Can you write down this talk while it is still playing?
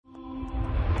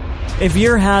If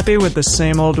you're happy with the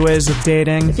same old ways of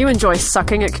dating, If you enjoy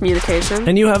sucking at communication,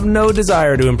 and you have no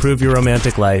desire to improve your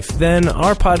romantic life, then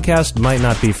our podcast might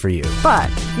not be for you. but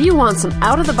if you want some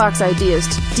out-of-the-box ideas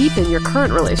to deepen your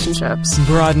current relationships,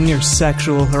 broaden your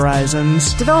sexual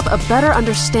horizons, develop a better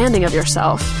understanding of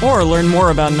yourself, or learn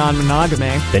more about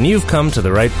non-monogamy, Then you've come to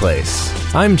the right place.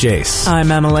 I'm Jace,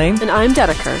 I'm Emily. and I'm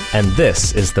Dedeker. and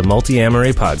this is the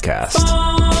Multi-Amory Podcast.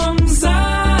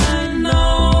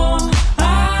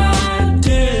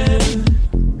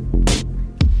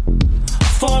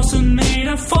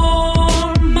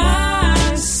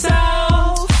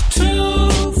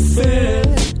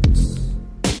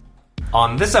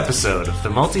 On this episode of the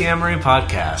Multi-Amory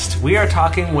Podcast, we are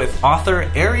talking with author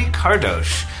Eri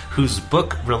Kardosh, whose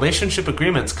book Relationship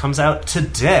Agreements comes out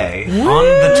today, on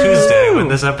the Tuesday when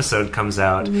this episode comes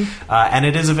out. And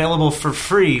it is available for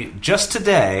free just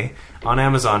today on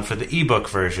Amazon for the ebook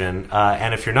version.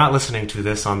 And if you're not listening to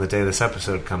this on the day this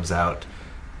episode comes out,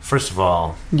 first of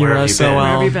all, where have you been? Where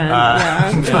have you been?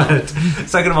 But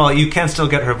second of all, you can still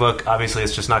get her book. Obviously,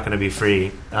 it's just not going to be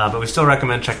free. But we still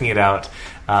recommend checking it out.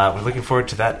 We're looking forward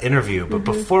to that interview. But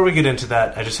before we get into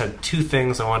that, I just had two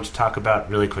things I wanted to talk about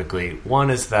really quickly. One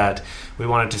is that we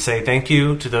wanted to say thank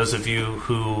you to those of you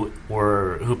who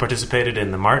participated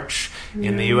in the march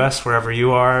in the U.S., wherever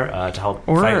you are, to help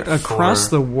Or fight across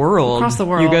the world. Across the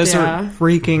world, You guys yeah. are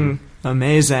freaking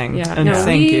amazing. Yeah, And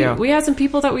thank you. We had some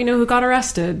people that we know who got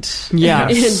arrested.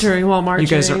 Yes. during while marching. You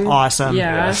guys are awesome.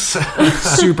 Yeah. Yes.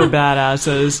 Super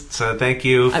badasses. So thank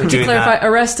you for To doing clarify, that.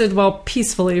 arrested while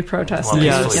peacefully protesting.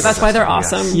 Yes. Yeah, that's why they're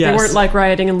protesting, awesome. yes. They Yes. weren't like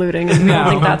rioting and looting, and I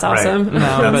don't think that's Right. awesome. No,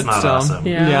 That's but not still. awesome.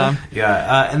 Yeah.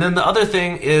 Yeah, and then the other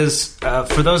thing is,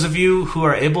 for those of you who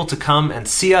are able to come and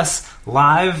see us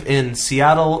live in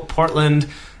Seattle, Portland,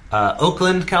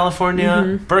 Oakland,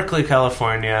 California, Berkeley,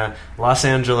 California, Los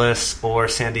Angeles, or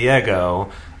San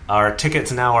Diego, our tickets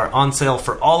now are on sale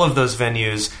for all of those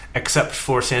venues except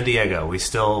for San Diego. We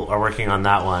still are working on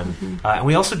that one. And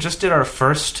we also just did our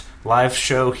first live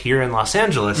show here in Los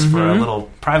Angeles for a little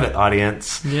private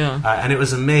audience. Yeah. And it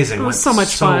was amazing. It was Went so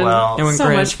much fun. well. It went So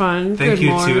great. much fun. Thank Good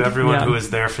you Lord. to everyone Yeah. who was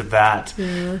there for that. So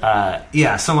much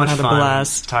Had a fun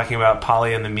blast. talking about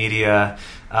poly and the media.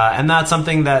 And that's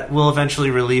something that we'll eventually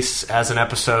release as an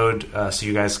episode so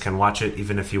you guys can watch it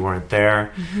even if you weren't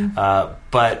there.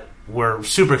 But we're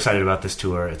super excited about this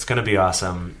tour. It's going to be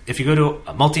awesome. If you go to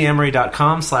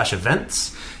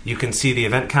multiamory.com/events, you can see the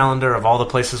event calendar of all the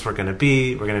places we're going to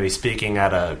be. We're going to be speaking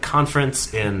at a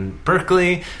conference in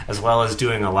Berkeley, as well as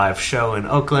doing a live show in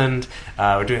Oakland.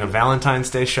 We're doing a Valentine's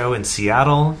Day show in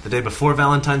Seattle. The day before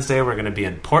Valentine's Day, we're going to be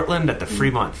in Portland at the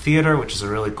Fremont Theater, which is a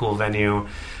really cool venue.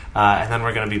 And then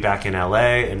we're going to be back in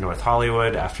LA, in North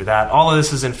Hollywood after that. All of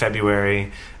this is in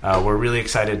February. We're really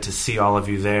excited to see all of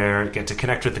you there, get to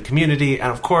connect with the community,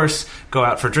 and of course, go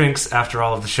out for drinks after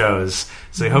all of the shows.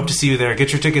 So we hope to see you there.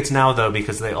 Get your tickets now, though,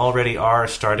 because they already are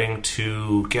starting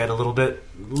to get a little bit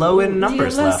low in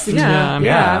numbers left.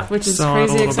 Yeah, which is So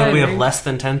crazy I think I exciting. think we have less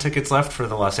than 10 tickets left for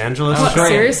the Los Angeles Oh, What, show. great.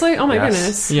 seriously? Oh my Yes.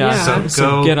 goodness. Yeah. So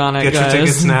go get on it, get guys. your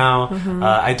tickets now.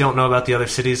 I don't know about the other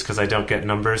cities because I don't get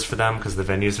numbers for them because the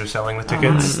venues are selling the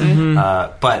tickets.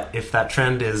 But if that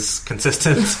trend is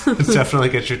consistent, definitely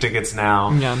get your tickets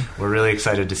now. Yeah. We're really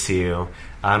excited to see you.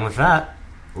 And with that,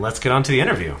 let's get on to the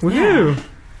interview. Woohoo.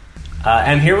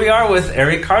 And here we are with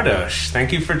Eri Kardosh.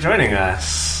 Thank you for joining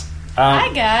us.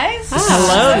 Hi guys.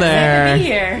 Hello there. Good to be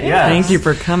here. Yeah. Thank you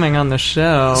for coming on the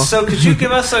show. So could you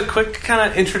give us a quick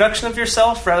kind of introduction of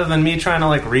yourself rather than me trying to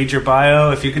like read your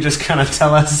bio? If you could just kind of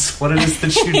tell us what it is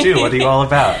that you do. What are you all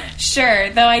about? Sure,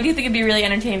 though I do think it'd be really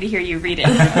entertaining to hear you read it.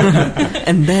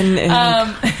 And then...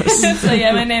 So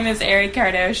yeah, my name is Eri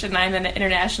Kardosh, and I'm an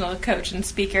international coach and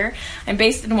speaker. I'm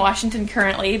based in Washington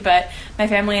currently, but my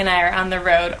family and I are on the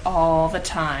road all the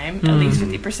time, at least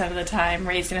 50% of the time,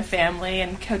 raising a family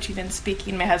and coaching and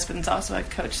speaking. My husband's also a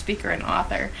coach, speaker, and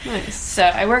author. Nice. So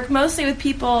I work mostly with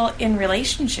people in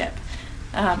relationship,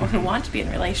 or who want to be in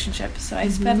a relationship. So I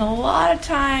spend a lot of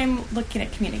time looking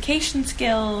at communication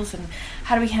skills and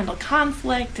how do we handle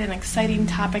conflict and exciting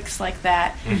topics like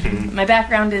that. My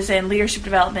background is in leadership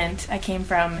development. I came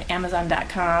from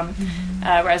Amazon.com,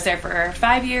 where I was there for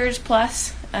 5 years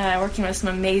plus, working with some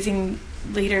amazing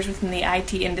leaders within the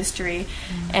IT industry,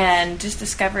 and just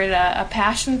discovered a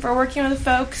passion for working with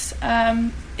folks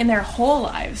in their whole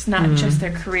lives, not just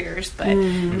their careers, but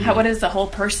what is the whole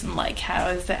person like?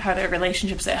 How their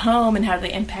relationships at home, and how do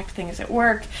they impact things at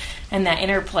work, and that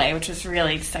interplay, which was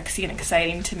really sexy and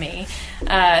exciting to me.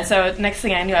 So next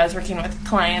thing I knew, I was working with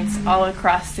clients all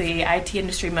across the IT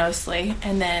industry mostly,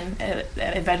 and then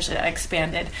eventually that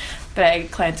expanded. But I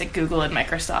had clients at Google and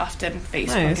Microsoft and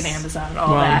Facebook and Amazon and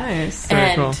all that. Nice.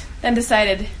 And Cool. then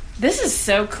decided, this is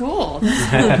so cool. This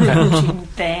is a coaching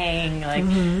thing. Like,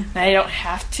 I don't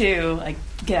have to like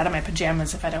get out of my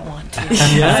pajamas if I don't want to.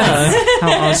 Yeah.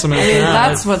 How awesome is I mean, that?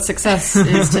 that's what success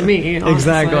is to me. Honestly.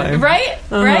 Exactly. Right?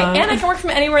 And I can work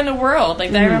from anywhere in the world.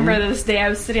 Like, I remember this day I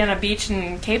was sitting on a beach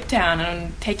in Cape Town and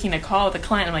I'm taking a call with a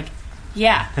client. I'm like,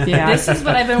 yeah, this is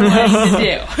what I've been wanting to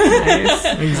do. Nice.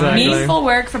 Exactly. Meaningful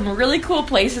work from really cool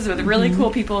places with really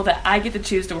cool people that I get to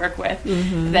choose to work with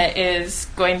that is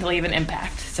going to leave an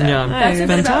impact. So Yeah. that's a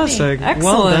bit about me. Fantastic. Excellent.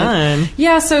 Well done.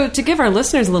 Yeah, so to give our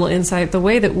listeners a little insight, the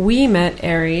way that we met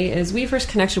Ari is we first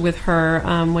connected with her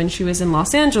when she was in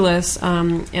Los Angeles,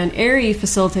 and Ari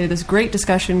facilitated this great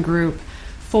discussion group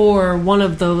for one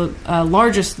of the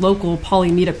largest local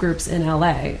poly meetup groups in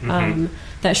LA.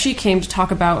 That she came to talk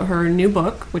about her new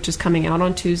book, which is coming out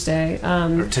on Tuesday.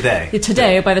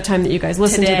 Today, by the time that you guys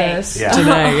listen to this. Yeah.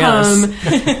 Today, yes.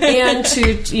 And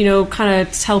to, kind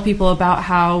of tell people about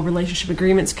how relationship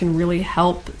agreements can really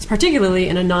help, particularly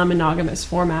in a non-monogamous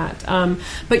format.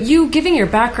 But you, giving your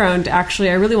background,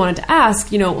 actually, I really wanted to ask,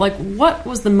 what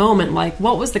was the moment like?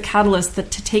 What was the catalyst to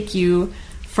take you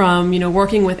from,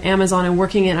 working with Amazon and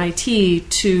working in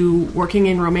IT to working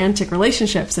in romantic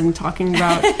relationships and talking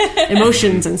about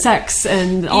emotions and sex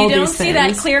and all these things? You don't see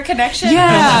that clear connection?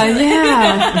 Yeah.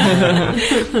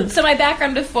 So my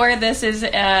background before this is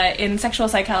in sexual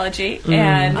psychology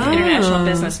and international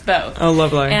business, both. Oh,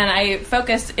 lovely. And I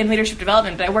focused in leadership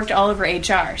development, but I worked all over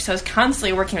HR. So I was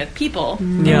constantly working with people.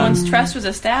 And once trust was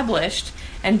established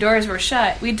and doors were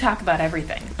shut, we'd talk about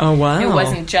everything. Oh, wow. It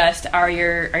wasn't just, are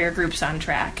your groups on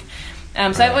track? So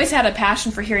I've always had a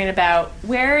passion for hearing about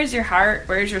where is your heart,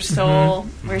 where's your soul,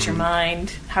 where's your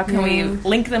mind, how can we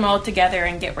link them all together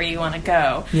and get where you want to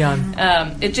go?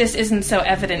 Yeah. It just isn't so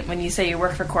evident when you say you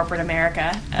work for corporate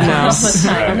America No. all the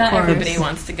time. Not course. everybody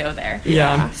wants to go there.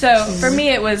 Yeah. So for me,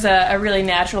 it was a really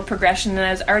natural progression, and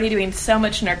I was already doing so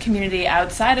much in our community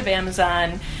outside of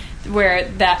Amazon where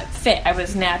that fit. I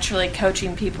was naturally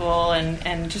coaching people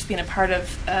and just being a part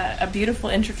of a beautiful,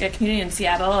 intricate community in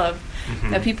Seattle of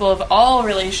people of all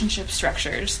relationship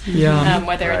structures,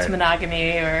 whether it's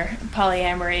monogamy or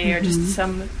polyamory or just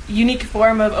some unique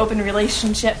form of open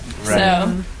relationship.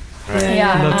 So,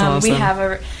 That's awesome. we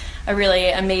have a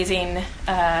really amazing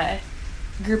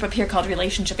group up here called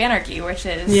Relationship Anarchy, which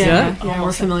is Yeah, we're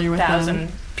almost familiar with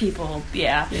 1,000 people,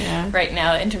 right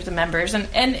now in terms of members, and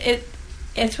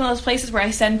it's one of those places where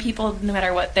I send people no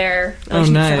matter what their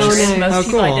relationship structure is. Most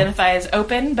people identify as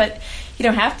open, but you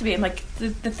don't have to be. And like the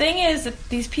thing is that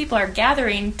these people are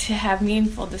gathering to have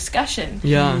meaningful discussion,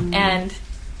 and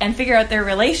figure out their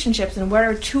relationships and what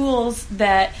are tools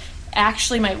that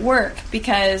actually might work,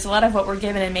 because a lot of what we're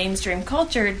given in mainstream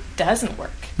culture doesn't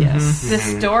work. Yes. The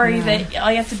story that all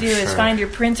you have to do is find your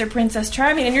prince or princess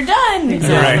charming and you're done.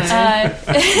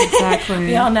 Exactly. Exactly.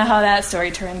 We all know how that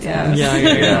story turns out.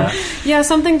 Yeah,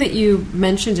 something that you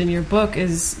mentioned in your book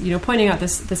is, pointing out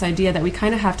this idea that we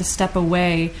kind of have to step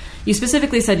away. You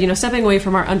specifically said, stepping away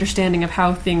from our understanding of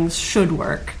how things should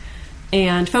work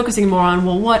and focusing more on,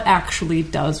 what actually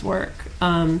does work.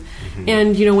 And,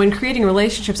 when creating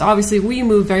relationships, obviously we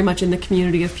move very much in the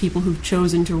community of people who've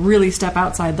chosen to really step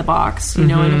outside the box,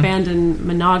 and abandon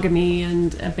monogamy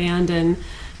and abandon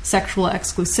sexual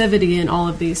exclusivity and all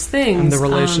of these things. And the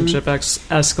relationship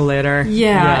escalator.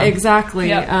 Yeah, exactly.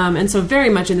 Yep. And so very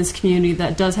much in this community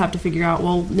that does have to figure out,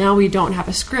 now we don't have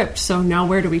a script, so now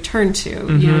where do we turn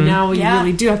to? Now we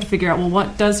really do have to figure out,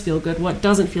 what does feel good, what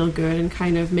doesn't feel good, and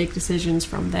kind of make decisions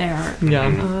from there.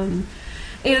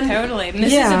 And totally. And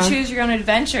this is a choose your own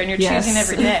adventure, and you're choosing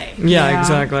every day. Yeah,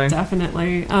 exactly.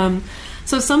 Definitely.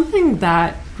 So something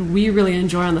that we really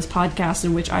enjoy on this podcast,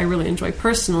 and which I really enjoy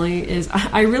personally, is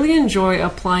I really enjoy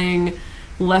applying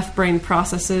left-brain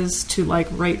processes to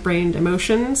right-brained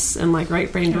emotions and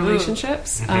right-brained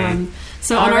relationships.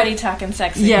 So already talking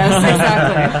sexy. Yes,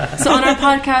 exactly. So on our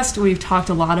podcast, we've talked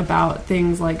a lot about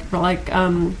things like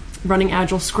running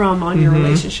Agile Scrum on your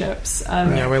relationships.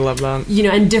 Yeah, we love that.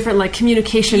 And different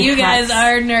communication You hacks. guys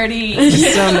are nerdy.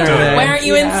 So nerdy. Why aren't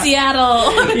you in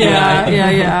Seattle?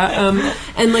 Yeah.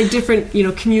 And different,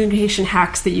 communication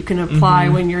hacks that you can apply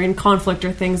when you're in conflict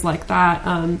or things like that.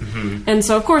 And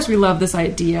so, of course, we love this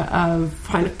idea of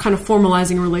kind of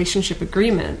formalizing relationship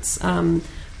agreements.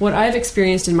 what I've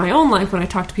experienced in my own life when I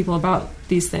talk to people about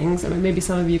these things, I mean, maybe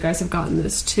some of you guys have gotten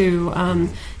this too,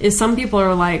 is some people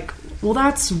are like, well,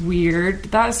 that's weird.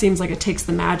 That seems like it takes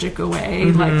the magic away.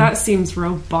 Like, that seems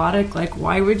robotic. Like,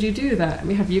 why would you do that? I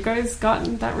mean, have you guys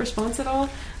gotten that response at all?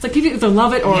 It's like people either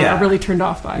love it or are really turned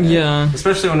off by it. Yeah.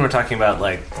 Especially when we're talking about,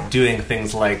 like, doing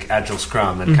things like Agile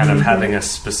Scrum and kind of having a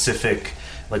specific,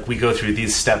 like, we go through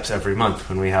these steps every month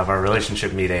when we have our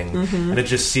relationship meeting. And it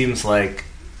just seems like,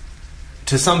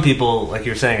 to some people, like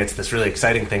you're saying, it's this really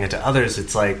exciting thing. And to others,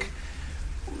 it's like,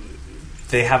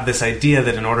 they have this idea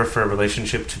that in order for a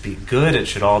relationship to be good, it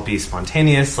should all be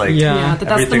spontaneous. Like, that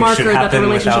that's the marker that the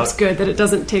relationship's good, that it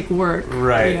doesn't take work.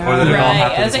 Right. Yeah. Or that it all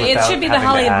happens It without should be the having to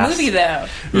Hollywood ask. movie, though.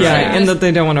 Yeah, Right. and that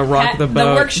they don't want to rock the boat.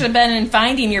 The work should have been in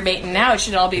finding your mate, and now it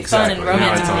should all be fun and Exactly.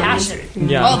 romance Now and it's all passion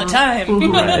Yeah. all the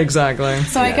time. Right. Exactly.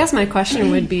 So I guess my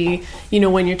question would be,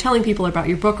 when you're telling people about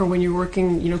your book or when you're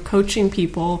working, coaching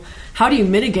people, how do you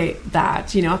mitigate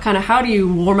that? Kind of how do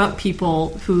you warm up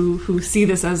people who see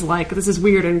this as like, this is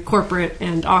weird and corporate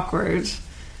and awkward?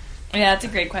 Yeah, that's a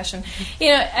great question.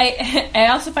 I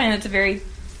also find it's a very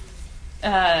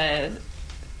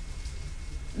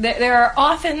there are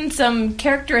often some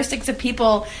characteristics of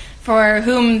people for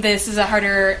whom this is a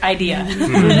harder idea.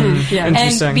 Yeah.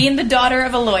 Interesting. And being the daughter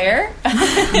of a lawyer,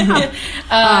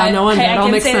 No wonder. It all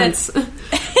can makes say that- sense.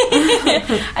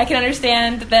 I can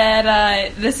understand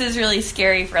that this is really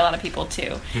scary for a lot of people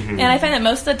too, and I find that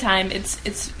most of the time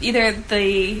it's either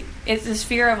it's this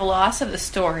fear of loss of the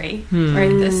story, right?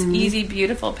 This easy,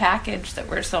 beautiful package that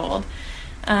we're sold,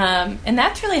 and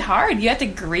that's really hard. You have to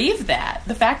grieve that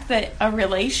the fact that a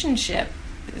relationship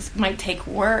might take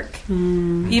work.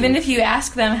 Even if you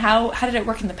ask them how did it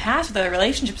work in the past with other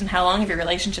relationships and how long have your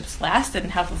relationships lasted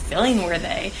and how fulfilling were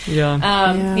they?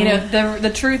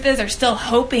 The truth is they're still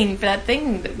hoping for that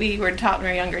thing that we were taught when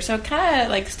we were younger. So kind of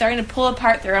like starting to pull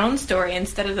apart their own story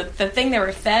instead of the thing they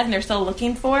were fed and they're still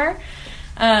looking for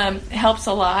helps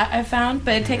a lot, I've found,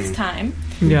 but it takes time.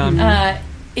 Yeah.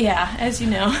 As you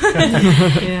know.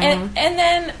 Yeah. And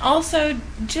then also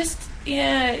just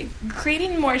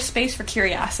creating more space for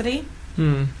curiosity.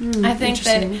 I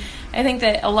think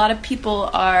that a lot of people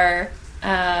are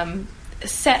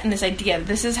set in this idea that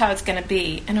this is how it's going to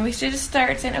be, and we should just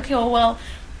start saying, okay, well,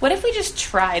 what if we just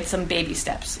tried some baby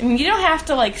steps? I mean, you don't have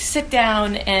to like sit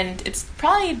down, and it's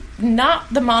probably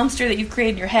not the monster that you've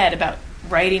created in your head about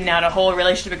writing out a whole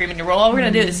relationship agreement to roll. All we're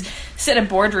going to do is sit at a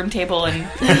boardroom table and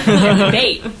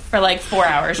debate for like 4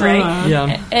 hours,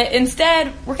 right?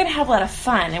 Instead, we're going to have a lot of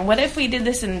fun. And what if we did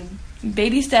this in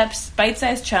baby steps,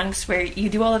 bite-sized chunks, where you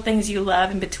do all the things you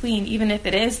love in between, even if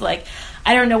it is like,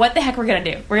 I don't know what the heck we're going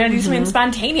to do. We're going to do something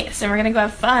spontaneous, and we're going to go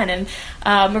have fun, and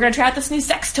we're going to try out this new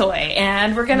sex toy,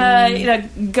 and we're going to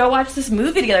go watch this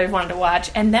movie together we wanted to watch,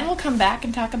 and then we'll come back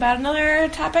and talk about another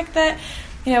topic that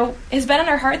has been on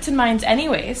our hearts and minds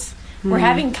anyways. We're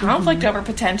having conflict over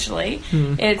potentially.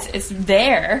 It's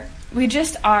there. We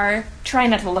just are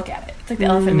trying not to look at it. It's like the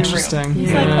elephant in the room. Interesting.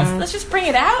 It's like, let's just bring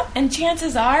it out, and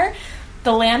chances are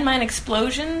the landmine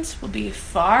explosions will be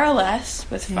far less,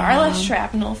 with far less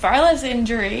shrapnel, far less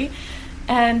injury,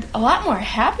 and a lot more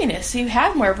happiness. So you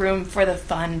have more room for the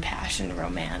fun, passion,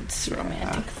 romance,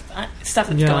 romantic fun, stuff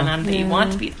that's going on that you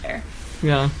want to be there.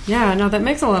 Yeah, no, that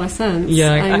makes a lot of sense.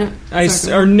 Yeah, I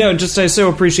so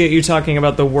appreciate you talking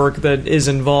about the work that is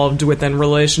involved within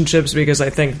relationships, because I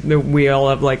think that we all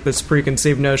have like this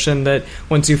preconceived notion that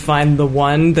once you find the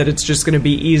one, that it's just going to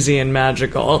be easy and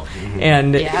magical.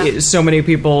 And so many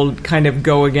people kind of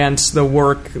go against the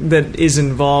work that is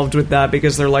involved with that,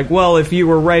 because they're like, well, if you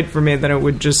were right for me, then it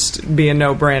would just be a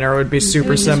no-brainer. It would be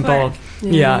super simple.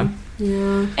 Yeah.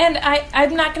 And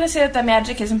I'm not going to say that the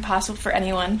magic is impossible for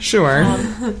anyone. Sure.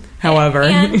 However.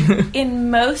 And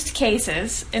in most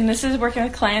cases, and this is working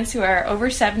with clients who are over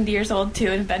 70 years old too,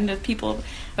 and been with people,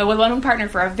 with one partner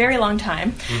for a very long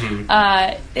time,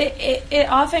 it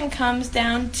often comes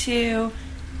down to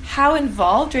how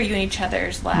involved are you in each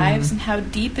other's lives and how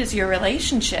deep is your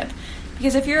relationship.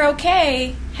 Because if you're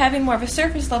okay having more of a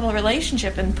surface level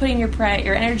relationship and putting your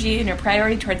energy and your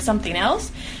priority towards something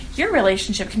else, your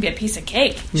relationship can be a piece of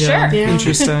cake. Yeah. Sure.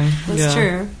 Interesting. That's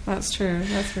true.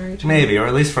 That's very true. Maybe, or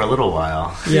at least for a little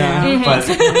while. Yeah. But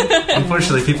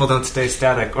unfortunately, people don't stay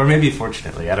static. Or maybe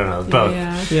fortunately, I don't know,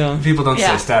 both. Yeah. People don't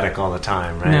stay static all the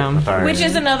time, right? No. With our, Which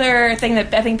is another thing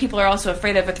that I think people are also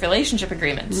afraid of with relationship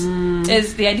agreements,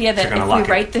 is the idea that if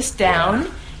we write this down,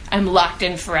 I'm locked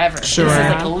in forever. Sure. This is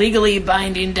like a legally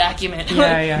binding document.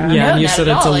 Yeah, No, you not said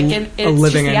at it's all. a It's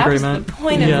living just the opposite. agreement. The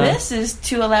point of this is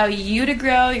to allow you to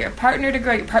grow, your partner to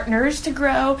grow, your partners to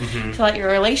grow, to let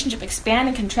your relationship expand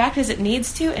and contract as it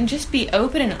needs to, and just be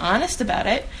open and honest about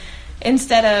it.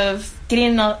 instead of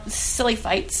getting in silly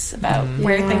fights about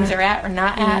where things are at or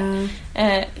not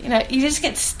at. You know, you just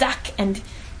get stuck, and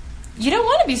you don't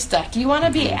want to be stuck. You want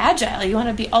to be agile. You want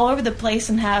to be all over the place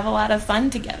and have a lot of fun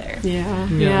together.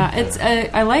 Yeah. It's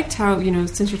I liked how, you know,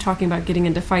 since you're talking about getting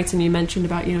into fights and you mentioned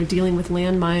about, you know, dealing with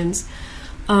landmines,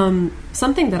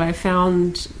 something that I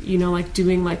found, you know, like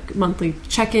doing like monthly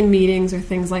check-in meetings or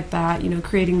things like that, you know,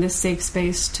 creating this safe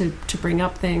space to bring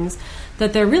up things,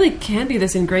 that there really can be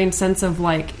this ingrained sense of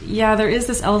like, yeah, there is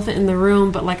this elephant in the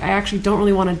room, but like I actually don't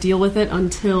really want to deal with it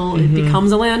until it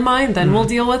becomes a landmine, then we'll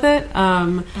deal with it.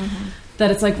 That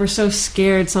it's like we're so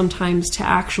scared sometimes to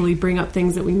actually bring up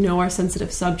things that we know are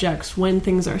sensitive subjects when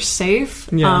things are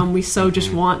safe. We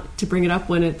just want to bring it up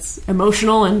when it's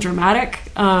emotional and dramatic.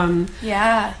 And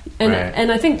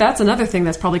I think that's another thing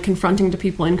that's probably confronting to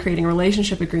people in creating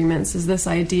relationship agreements, is this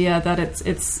idea that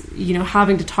it's you know,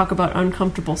 having to talk about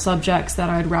uncomfortable subjects that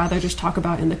I'd rather just talk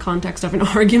about in the context of an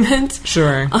argument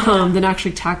than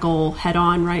actually tackle head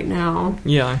on right now.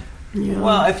 Yeah.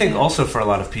 Well, I think also for a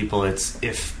lot of people, it's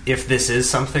if this is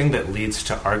something that leads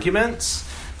to arguments,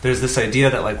 there's this idea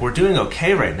that like, we're doing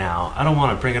okay right now. I don't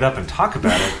want to bring it up and talk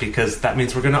about it because that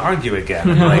means we're going to argue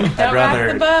again. Like, I'd rather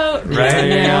rock the boat. Right?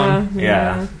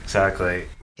 Yeah, exactly.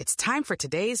 It's time for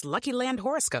today's Lucky Land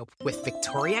horoscope with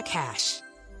Victoria Cash.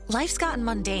 Life's gotten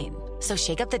mundane, so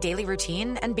shake up the daily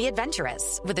routine and be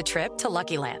adventurous with a trip to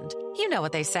Lucky Land. You know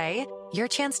what they say. Your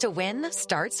chance to win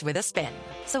starts with a spin.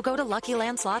 So go to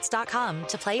LuckyLandSlots.com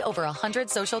to play over 100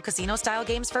 social casino-style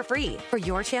games for free for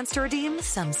your chance to redeem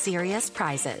some serious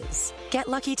prizes. Get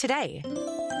lucky today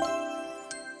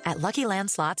at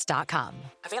LuckyLandSlots.com.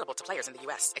 Available to players in the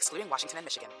U.S., excluding Washington and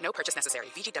Michigan. No purchase necessary.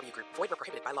 VGW Group. Void where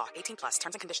prohibited by law. 18+.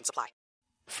 Terms and conditions apply.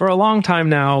 For a long time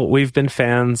now, we've been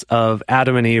fans of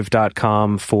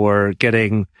AdamandEve.com for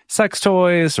getting sex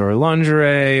toys or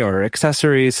lingerie or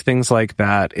accessories, things like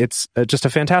that. It's just a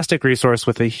fantastic resource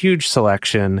with a huge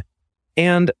selection.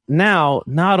 And now,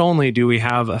 not only do we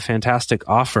have a fantastic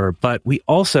offer, but we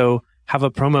also have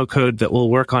a promo code that will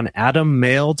work on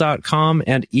AdamMail.com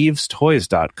and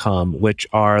EvesToys.com, which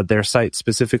are their sites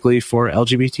specifically for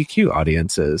LGBTQ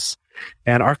audiences.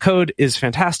 And our code is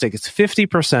fantastic. It's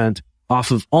 50%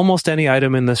 off of almost any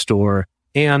item in the store,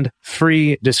 and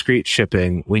free discreet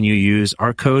shipping when you use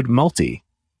our code MULTI.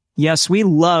 Yes, we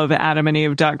love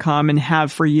AdamandEve.com and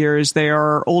have for years. They are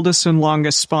our oldest and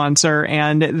longest sponsor,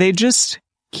 and they just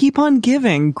keep on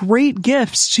giving great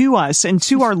gifts to us and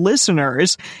to our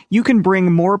listeners. You can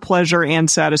bring more pleasure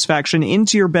and satisfaction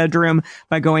into your bedroom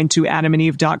by going to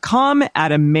AdamandEve.com,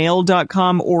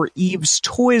 AdamMail.com, or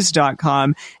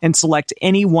EvesToys.com and select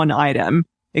any one item.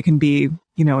 It can be,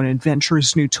 you know, an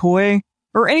adventurous new toy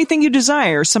or anything you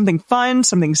desire, something fun,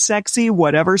 something sexy,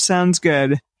 whatever sounds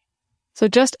good. So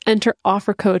just enter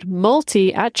offer code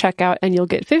MULTI at checkout and you'll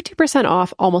get 50%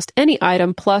 off almost any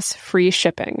item plus free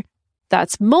shipping.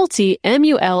 That's MULTI,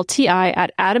 M-U-L-T-I,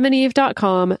 at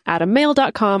AdamandEve.com,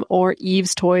 AdamMail.com, or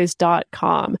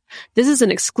EvesToys.com. This is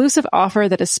an exclusive offer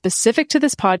that is specific to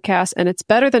this podcast, and it's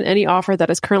better than any offer that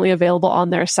is currently available on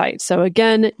their site. So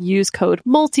again, use code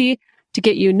MULTI to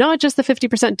get you not just the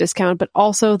 50% discount, but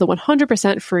also the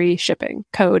 100% free shipping.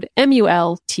 Code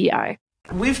MULTI.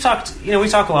 We talk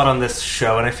a lot on this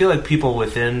show, and I feel like people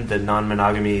within the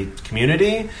non-monogamy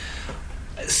community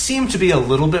seem to be a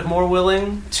little bit more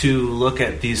willing to look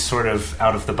at these sort of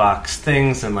out-of-the-box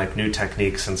things and like new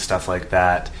techniques and stuff like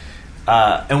that.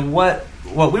 And what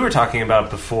we were talking about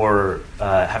before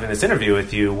having this interview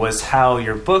with you was how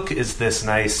your book is this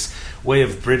nice way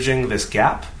of bridging this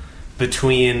gap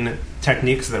between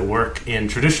techniques that work in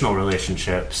traditional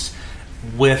relationships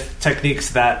with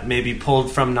techniques that may be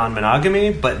pulled from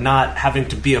non-monogamy, but not having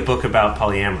to be a book about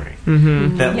polyamory.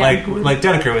 Mm-hmm. That, like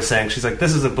Dedeker was saying, she's like,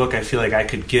 this is a book I feel like I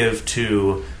could give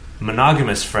to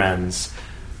monogamous friends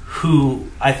who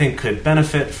I think could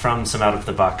benefit from some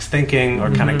out-of-the-box thinking or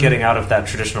kind of getting out of that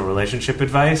traditional relationship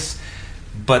advice,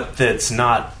 but that's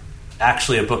not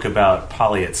actually a book about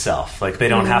poly itself. Like, they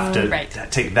don't have to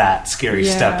take that scary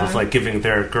step of like giving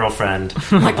their girlfriend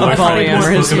like a book about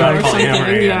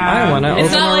polyamory. I want to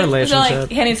open a relationship. It's not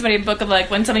like handing somebody a book of like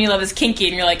when someone you love is kinky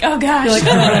and you're like, oh gosh. You're like,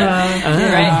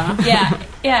 right?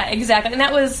 Yeah, exactly. And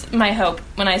that was my hope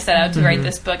when I set out to write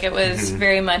this book. It was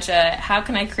very much how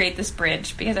can I create this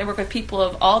bridge? Because I work with people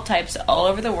of all types all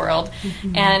over the world,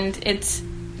 and it's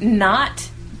not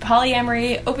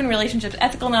polyamory, open relationships,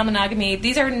 ethical non-monogamy.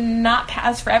 These are not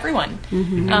paths for everyone,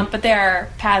 but they are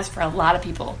paths for a lot of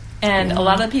people. And a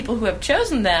lot of the people who have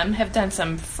chosen them have done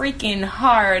some freaking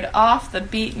hard, off the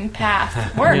beaten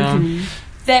path work.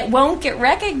 that won't get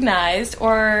recognized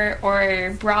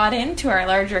or brought into our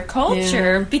larger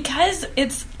culture because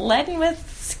it's laden with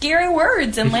scary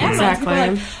words and landmines. Exactly. People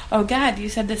are like, oh God, you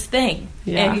said this thing.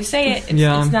 Yeah. And you say it,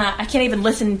 it's not, I can't even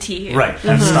listen to you. Right.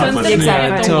 So Stop instead of listening.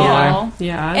 at the Totally. wall.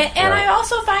 Yeah. And I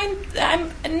also find,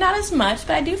 I'm not as much,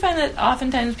 but I do find that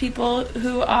oftentimes people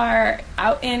who are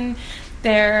out in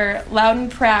their loud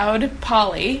and proud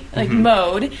poly, like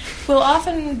mode, will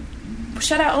often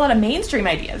shut out a lot of mainstream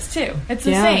ideas too. It's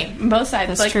the same on both sides.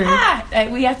 That's It's like,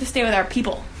 true. we have to stay with our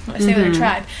people. Stay with our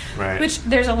tribe. Right. Which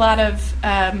there's a lot of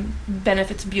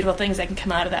benefits, beautiful things that can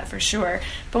come out of that for sure.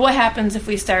 But what happens if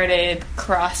we started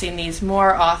crossing these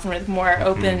more often with more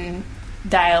open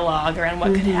dialogue around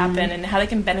what could happen and how they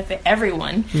can benefit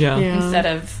everyone instead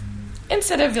of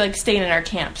like staying in our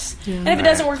camps. And if it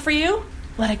doesn't work for you,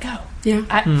 let it go.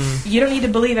 Yeah. You don't need to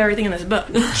believe everything in this book.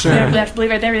 Sure. You don't have to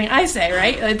believe everything I say,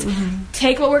 right? It's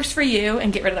take what works for you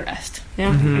and get rid of the rest.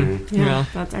 Yeah. Yeah.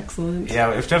 That's excellent.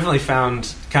 Yeah, we've definitely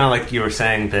found, kind of like you were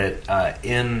saying, that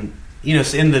in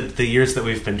the years that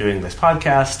we've been doing this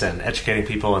podcast and educating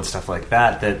people and stuff like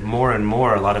that, that more and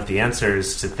more, a lot of the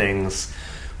answers to things,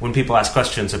 when people ask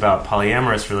questions about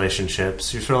polyamorous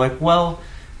relationships, you're sort of like, well,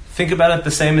 think about it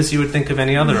the same as you would think of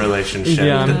any other relationship.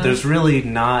 Yeah. That there's really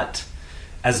not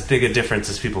as big a difference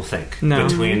as people think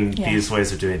between these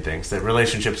ways of doing things. That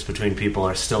relationships between people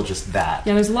are still just that.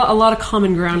 Yeah, there's a lot of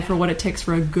common ground for what it takes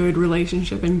for a good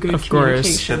relationship and good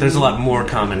communication. That there's a lot more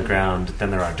common ground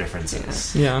than there are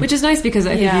differences. Yeah. Which is nice because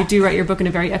I think you do write your book in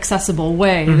a very accessible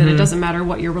way, that it doesn't matter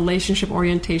what your relationship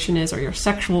orientation is or your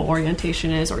sexual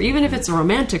orientation is, or even if it's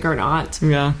romantic or not,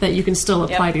 that you can still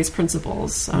apply these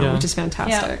principles, which is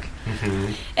fantastic.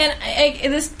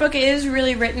 And this book is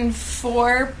really written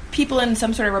for people in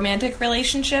some sort of romantic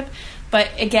relationship, but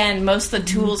again, most of the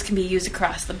tools can be used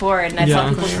across the board, and I've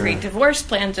helped people create divorce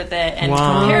plans with it and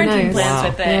co-parenting plans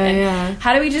with it. And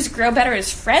how do we just grow better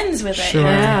as friends with it?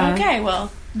 Sure. Okay,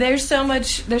 well, there's so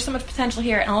much potential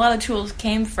here, and a lot of the tools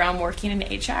came from working in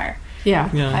HR. Yeah.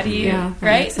 How do you, that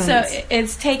right? makes So sense.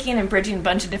 it's taking and bridging a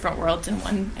bunch of different worlds in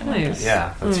one place.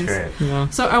 Yeah, that's great. Yeah.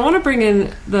 So I want to bring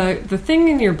in the thing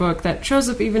in your book that shows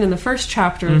up even in the first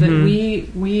chapter that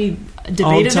we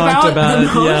debated talked about the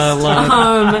most. Yeah,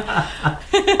 love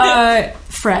it.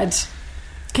 Fred.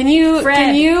 Can you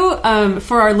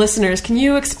for our listeners, can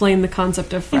you explain the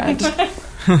concept of Fred?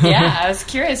 Yeah, I was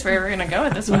curious where we were going to go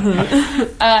with this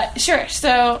one. Sure.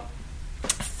 So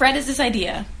Fred is this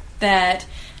idea that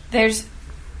there's,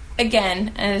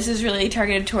 again, and this is really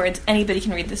targeted towards anybody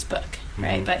can read this book,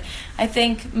 right? But I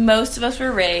think most of us were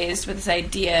raised with this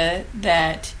idea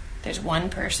that there's one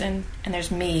person and there's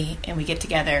me and we get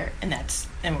together and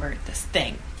we're this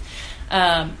thing.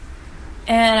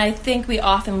 And I think we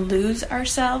often lose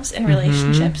ourselves in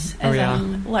relationships as a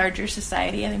larger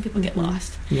society. I think people get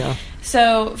lost. Yeah.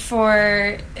 So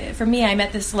for me, I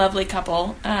met this lovely couple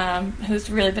who's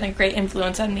really been a great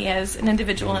influence on me as an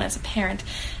individual and as a parent.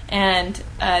 And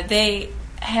they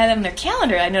had on their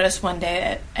calendar, I noticed one day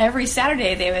that every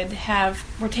Saturday they would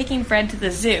we're taking Fred to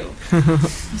the zoo. I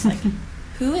was like,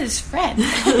 who is Fred?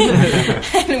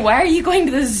 And why are you going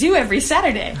to the zoo every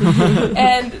Saturday?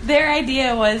 And their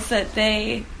idea was that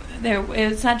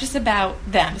it's not just about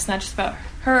them. It's not just about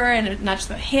her and not just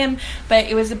about him, but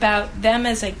it was about them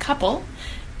as a couple.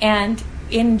 And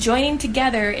in joining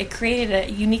together, it created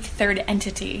a unique third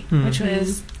entity, which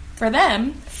was, for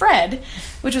them, Fred,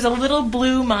 which was a little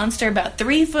blue monster about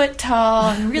 3 foot tall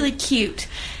and really cute.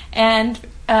 And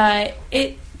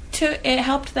it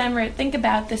helped them think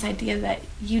about this idea that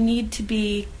you need to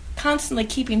be constantly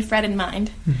keeping Fred in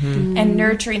mind and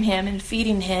nurturing him and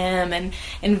feeding him and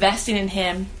investing in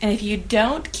him. And if you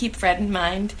don't keep Fred in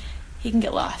mind, he can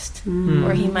get lost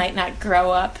or he might not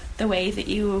grow up the way that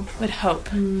you would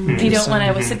hope. You don't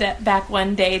want to sit back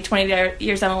one day 20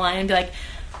 years down the line and be like,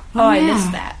 I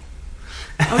missed that.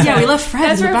 Oh yeah, we left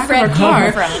Fred That's in the where back of Fred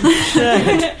our came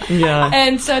car. from. Yeah.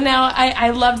 And so now I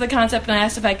love the concept, and I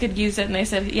asked if I could use it, and they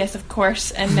said yes, of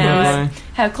course. And now I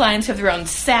have clients who have their own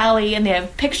Sally, and they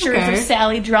have pictures of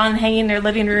Sally drawn hanging in their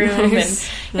living room. Nice.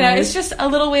 And you know, it's just a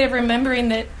little way of remembering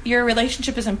that your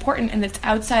relationship is important and it's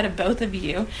outside of both of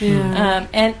you. Yeah.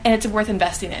 And it's worth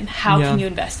investing in. How can you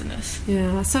invest in this?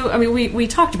 Yeah. So I mean, we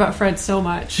talked about Fred so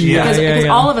much because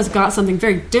all of us got something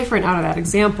very different out of that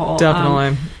example.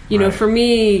 Definitely. You know, for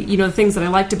me, the things that I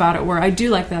liked about it were I do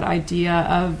like that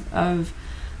idea of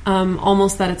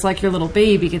almost that it's like your little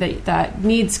baby that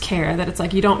needs care, that it's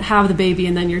like you don't have the baby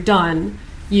and then you're done.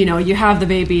 you know, you have the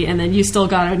baby and then you still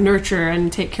got to nurture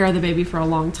and take care of the baby for a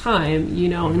long time, you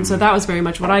know, and so that was very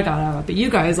much what I got out of it. But you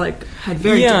guys, like, had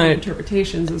very different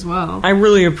interpretations as well. I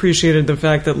really appreciated the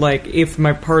fact that, like, if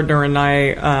my partner and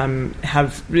I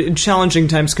have challenging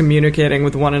times communicating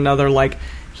with one another, like,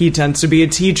 he tends to be a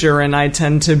teacher and I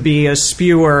tend to be a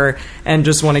spewer and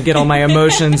just want to get all my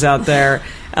emotions out there.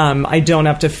 I don't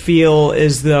have to feel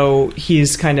as though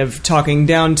he's kind of talking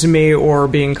down to me or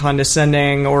being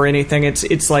condescending or anything.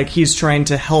 It's like he's trying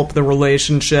to help the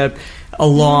relationship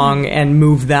along and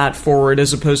move that forward,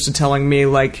 as opposed to telling me,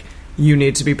 like, you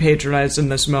need to be patronized in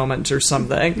this moment or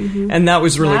something. And that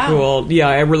was really cool. Yeah,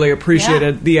 I really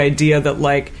appreciated the idea that,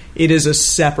 like, it is a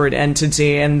separate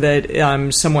entity and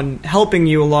that someone helping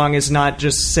you along is not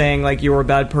just saying, like, you're a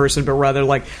bad person, but rather,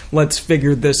 like, let's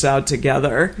figure this out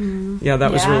together. Yeah,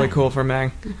 that was really cool for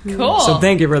me. Cool. So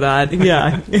thank you for that.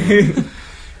 Yeah.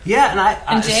 Yeah,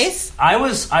 and Jace? I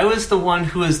was the one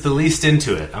who was the least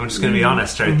into it. I'm just going to be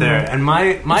honest right there. And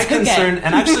my concern,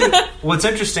 and actually, what's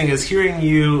interesting is hearing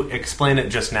you explain it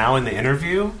just now in the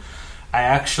interview. I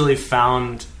actually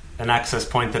found an access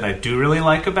point that I do really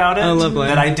like about it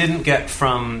that I didn't get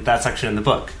from that section in the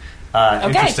book.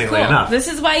 Interestingly enough, this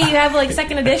is why you have, like,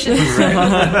 second editions.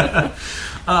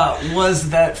 Was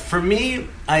that for me?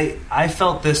 I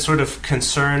felt this sort of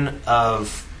concern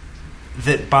of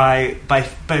that by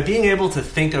being able to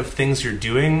think of things you're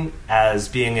doing as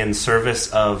being in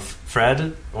service of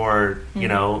Fred or you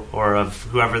know, or of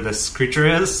whoever this creature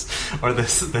is or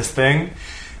this thing,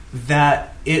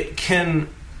 that it can,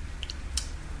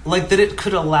 like, that it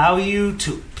could allow you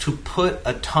to put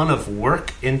a ton of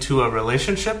work into a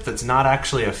relationship that's not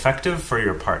actually effective for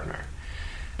your partner.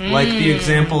 Like the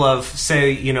example of,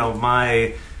 say, you know,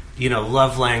 my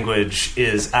love language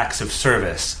is acts of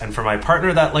service, and for my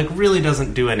partner that, like, really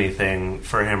doesn't do anything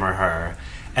for him or her.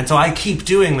 And so I keep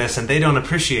doing this and they don't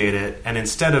appreciate it, and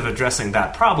instead of addressing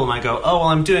that problem, I go, oh, well,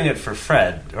 I'm doing it for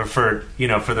Fred or for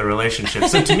the relationship.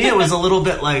 So to me it was a little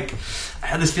bit like, I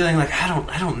had this feeling like,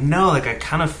 I don't know, like, I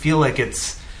kind of feel like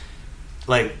it's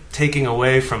like taking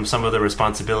away from some of the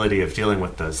responsibility of dealing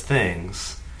with those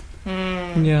things.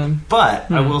 Yeah.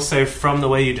 But I will say, from the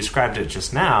way you described it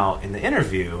just now in the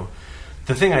interview,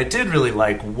 the thing I did really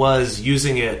like was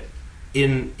using it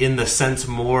in the sense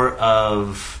more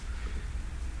of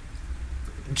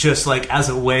just, like, as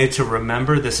a way to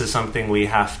remember this is something we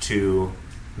have to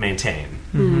maintain.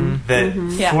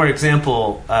 For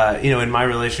example, in my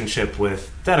relationship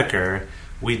with Dedeker,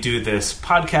 we do this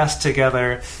podcast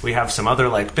together. We have some other,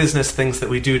 like, business things that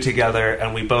we do together,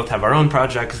 and we both have our own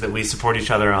projects that we support each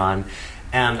other on.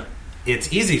 And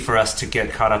it's easy for us to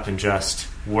get caught up in just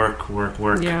work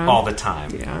all the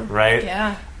time, right?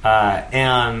 Yeah.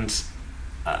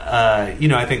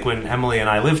 I think when Emily and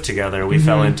I lived together, we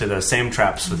fell into the same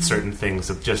traps with certain things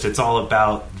of just, it's all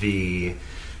about the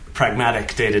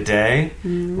pragmatic day-to-day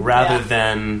rather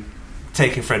than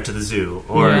taking Fred to the zoo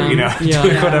or doing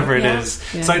whatever it is.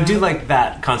 So I do like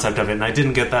that concept of it, and I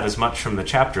didn't get that as much from the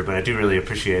chapter, but I do really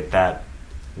appreciate that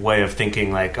way of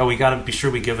thinking, like, oh, we got to be sure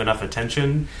we give enough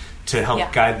attention to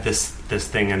help guide this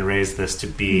thing and raise this to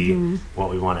be what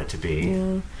we want it to be.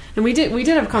 And we did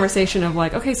have a conversation of,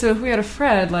 like, okay, so if we had a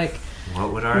Fred, like,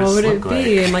 what would ours look like?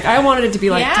 And, like, I wanted it to be,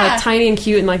 like, tiny and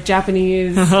cute and, like,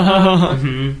 Japanese,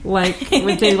 like,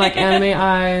 with big, like, anime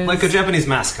eyes. Like a Japanese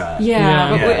mascot.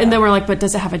 And then we're like, but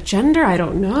does it have a gender? I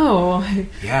don't know.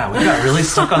 Yeah, we got really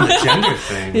stuck on the gender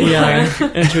thing.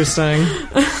 Interesting.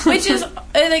 Which is,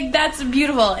 like, that's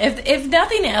beautiful. If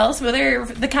nothing else, whether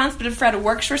the concept of Fred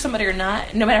works for somebody or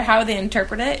not, no matter how they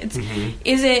interpret it,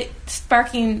 is it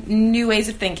sparking new ways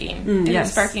of thinking? Is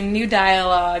it sparking new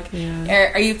dialogue?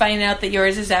 Are you finding out that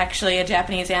yours is actually a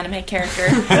Japanese anime character?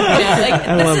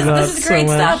 This is great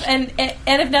stuff. And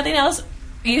if nothing else,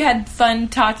 you had fun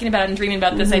talking about and dreaming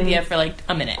about this idea for, like,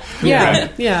 a minute.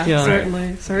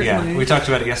 Certainly. Yeah, we talked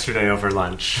about it yesterday over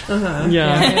lunch.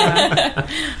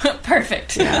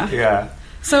 Perfect.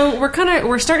 So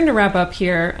we're starting to wrap up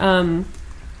here.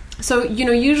 So,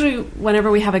 usually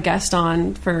whenever we have a guest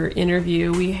on for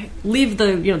interview, we leave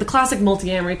the classic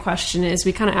multi-amory question is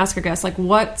we kind of ask our guests, like,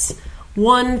 what's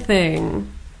one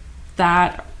thing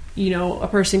that, a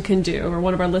person can do or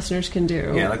one of our listeners can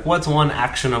do? Yeah, like, what's one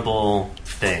actionable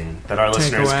thing that our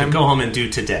listeners could go home and do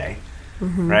today?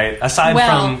 right? Aside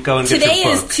Well, from going to today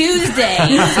your is book. Tuesday.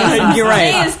 You're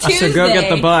right. Today is Tuesday. So go get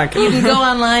the book. You can go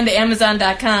online to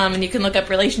Amazon.com and you can look up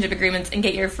relationship agreements and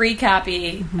get your free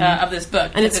copy of this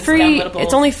book. And it's free. downloadable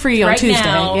It's only free on right Tuesday.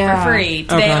 now Yeah. for free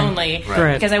today Okay. only.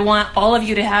 Great. Because I want all of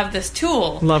you to have this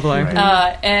tool. Lovely.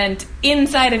 And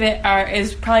inside of it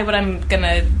is probably what I'm going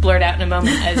to blurt out in a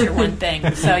moment as your one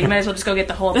thing. So you might as well just go get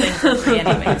the whole thing for free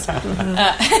anyways.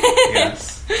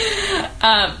 Yes.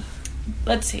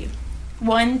 Let's see.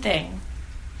 One thing.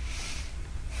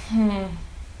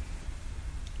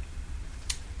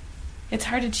 It's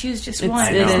hard to choose just one.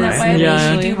 it Isn't that is. why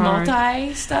Yeah. we do Hard.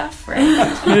 multi stuff?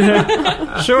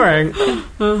 Right? Sure.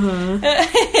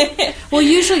 Well,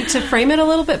 usually to frame it a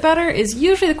little bit better is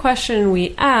usually the question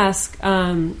we ask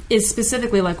is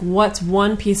specifically like, what's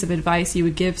one piece of advice you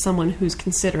would give someone who's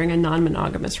considering a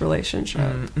non-monogamous relationship?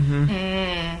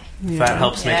 That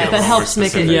helps make it a That little helps more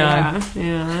make it, specific.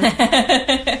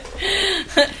 yeah.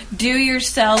 Do your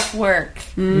self work.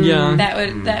 Yeah. That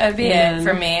would be it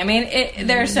for me. I mean,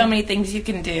 there are so many things you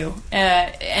can do,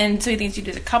 and so many things you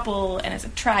do as a couple and as a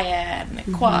triad and a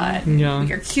quad. And Yeah.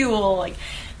 your QL. Like,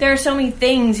 there are so many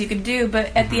things you could do,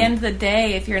 but at the end of the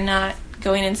day, if you're not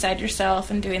going inside yourself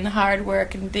and doing the hard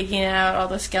work and digging out all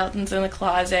the skeletons in the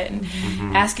closet and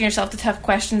asking yourself the tough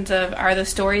questions of, are the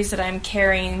stories that I'm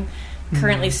carrying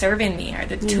currently serving me? Are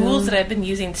the tools that I've been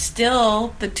using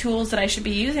still the tools that I should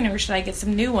be using, or should I get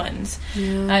some new ones?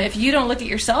 If you don't look at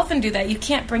yourself and do that, you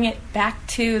can't bring it back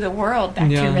to the world, back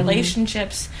to your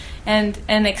relationships, and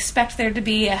expect there to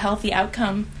be a healthy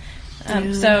outcome.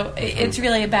 So it's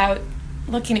really about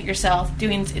looking at yourself,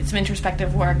 doing some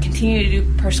introspective work, continue to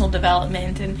do personal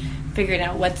development, and figuring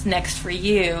out what's next for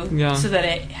you, so that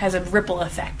it has a ripple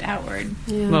effect outward.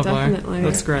 Yeah, Lovely. definitely.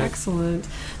 That's great. Excellent.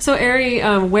 So, Ari,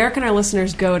 where can our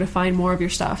listeners go to find more of your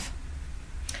stuff?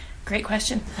 Great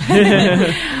question.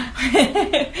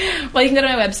 Well, you can go to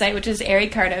my website, which is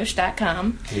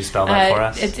arikardosh.com. Can you spell that for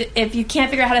us? If you can't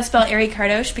figure out how to spell Ari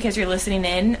Kardosh because you're listening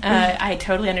in, I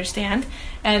totally understand.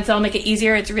 And so I'll make it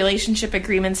easier. It's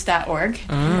relationshipagreements.org.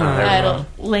 It'll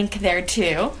link there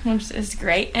too, which is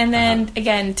great. And then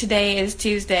again, today is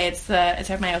Tuesday. It's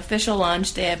my official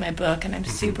launch day of my book, and I'm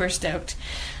super stoked.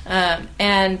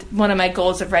 And one of my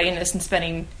goals of writing this and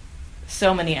spending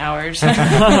so many hours and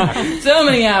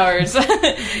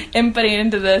putting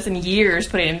into this, and years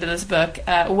putting into this book,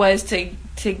 was to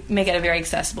make it a very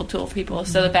accessible tool for people.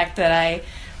 So the fact that I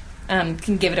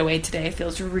can give it away today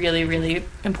feels really, really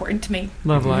important to me.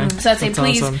 Lovely. So I'd say, That's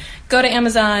please awesome. go to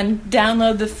Amazon,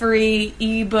 download the free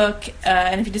ebook,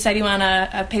 and if you decide you want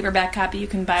a paperback copy, you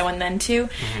can buy one then too,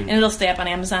 and it'll stay up on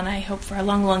Amazon, I hope, for a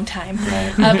long, long time.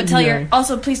 But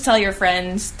please tell your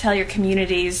friends, tell your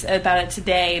communities about it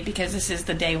today, because this is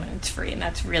the day when it's free, and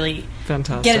that's really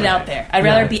Fantastic. get it out there. I'd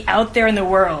rather be out there in the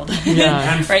world.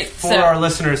 Yeah. And Right, for so- our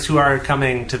listeners who are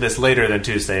coming to this later than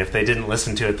Tuesday, if they didn't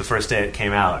listen to it the first day it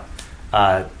came out,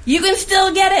 You can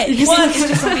still get it. Well, it's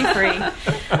just gonna be free.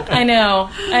 I know.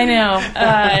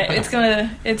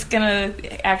 It's gonna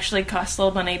actually cost a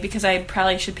little money, because I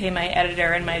probably should pay my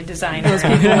editor and my designer. Those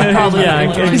people are probably Yeah,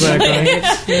 going to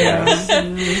exactly. Yes.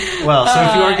 Well, so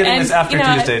if you are getting and, this after you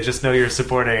know, Tuesday, just know you're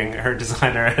supporting her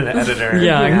designer and editor.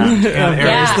 Yeah. and Yeah, Aries. Yeah,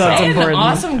 that's I have an important.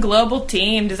 awesome global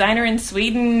team: designer in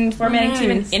Sweden, formatting team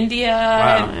in Nice. India,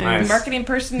 Wow, and nice. marketing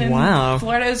person in Wow.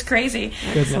 Florida. Is crazy.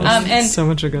 Goodness. And so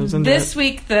much that goes into This it.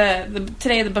 week,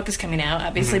 today the book is coming out,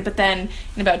 obviously, but then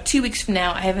in about 2 weeks from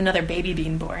now, I have another baby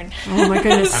being born. Oh my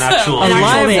goodness. An actual An actual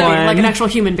live baby, one. like an actual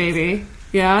human baby.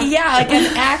 Yeah? Yeah, like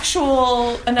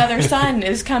another son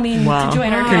is coming Wow. to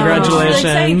join our family. Congratulations.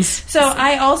 Really exciting. So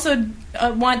I also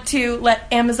want to let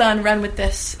Amazon run with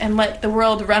this, and let the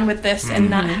world run with this, and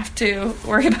not have to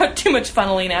worry about too much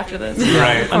funneling after this.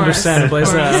 Right. Understandably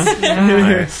so.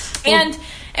 Nice. And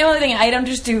one other thing, I don't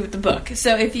just do the book.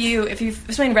 So if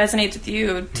something resonates with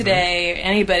you today,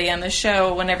 anybody on the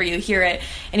show, whenever you hear it,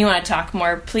 and you want to talk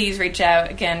more, please reach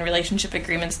out. Again,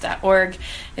 relationshipagreements.org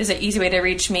is an easy way to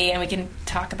reach me, and we can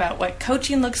talk about what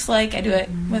coaching looks like. I do it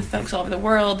with folks all over the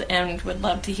world, and would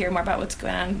love to hear more about what's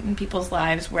going on in people's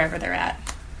lives wherever they're at.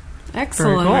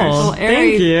 Excellent. Very cool. Well, Ari,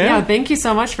 Thank you. Yeah, thank you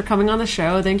so much for coming on the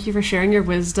show. Thank you for sharing your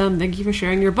wisdom. Thank you for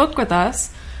sharing your book with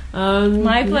us.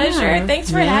 My pleasure. Yeah.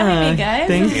 Thanks for having me, guys.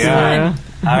 Thank This you. was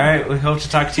fun. All right. We hope to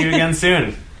talk to you again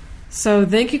soon. So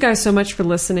thank you guys so much for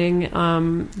listening.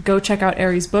 Go check out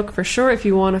Ari's book for sure. If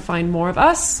you want to find more of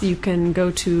us, you can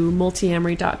go to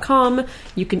multiamory.com.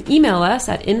 You can email us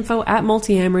at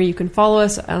info@multiamory. You can follow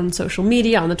us on social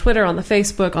media, on the Twitter, on the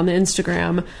Facebook, on the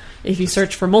Instagram. If you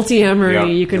search for Multiamory, Yep,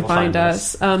 you can you'll find find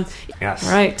us. Yes.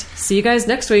 All right. See you guys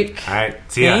next week. All right.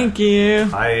 See ya. Thank you.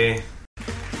 Bye.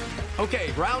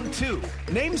 Okay, round two.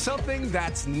 Name something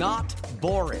that's not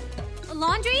boring. A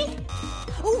laundry?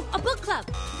 Ooh, a book club.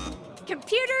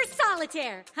 Computer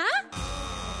solitaire, huh?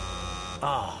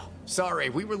 Ah, sorry,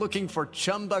 we were looking for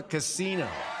Chumba Casino.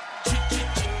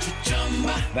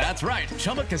 That's right,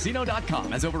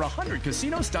 ChumbaCasino.com has over 100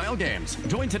 casino-style games.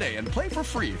 Join today and play for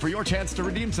free for your chance to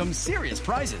redeem some serious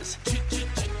prizes.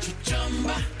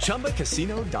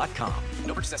 ChumbaCasino.com.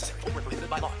 No purchase necessary. Void where prohibited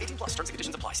by law. 18+ terms and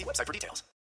conditions apply. See website for details.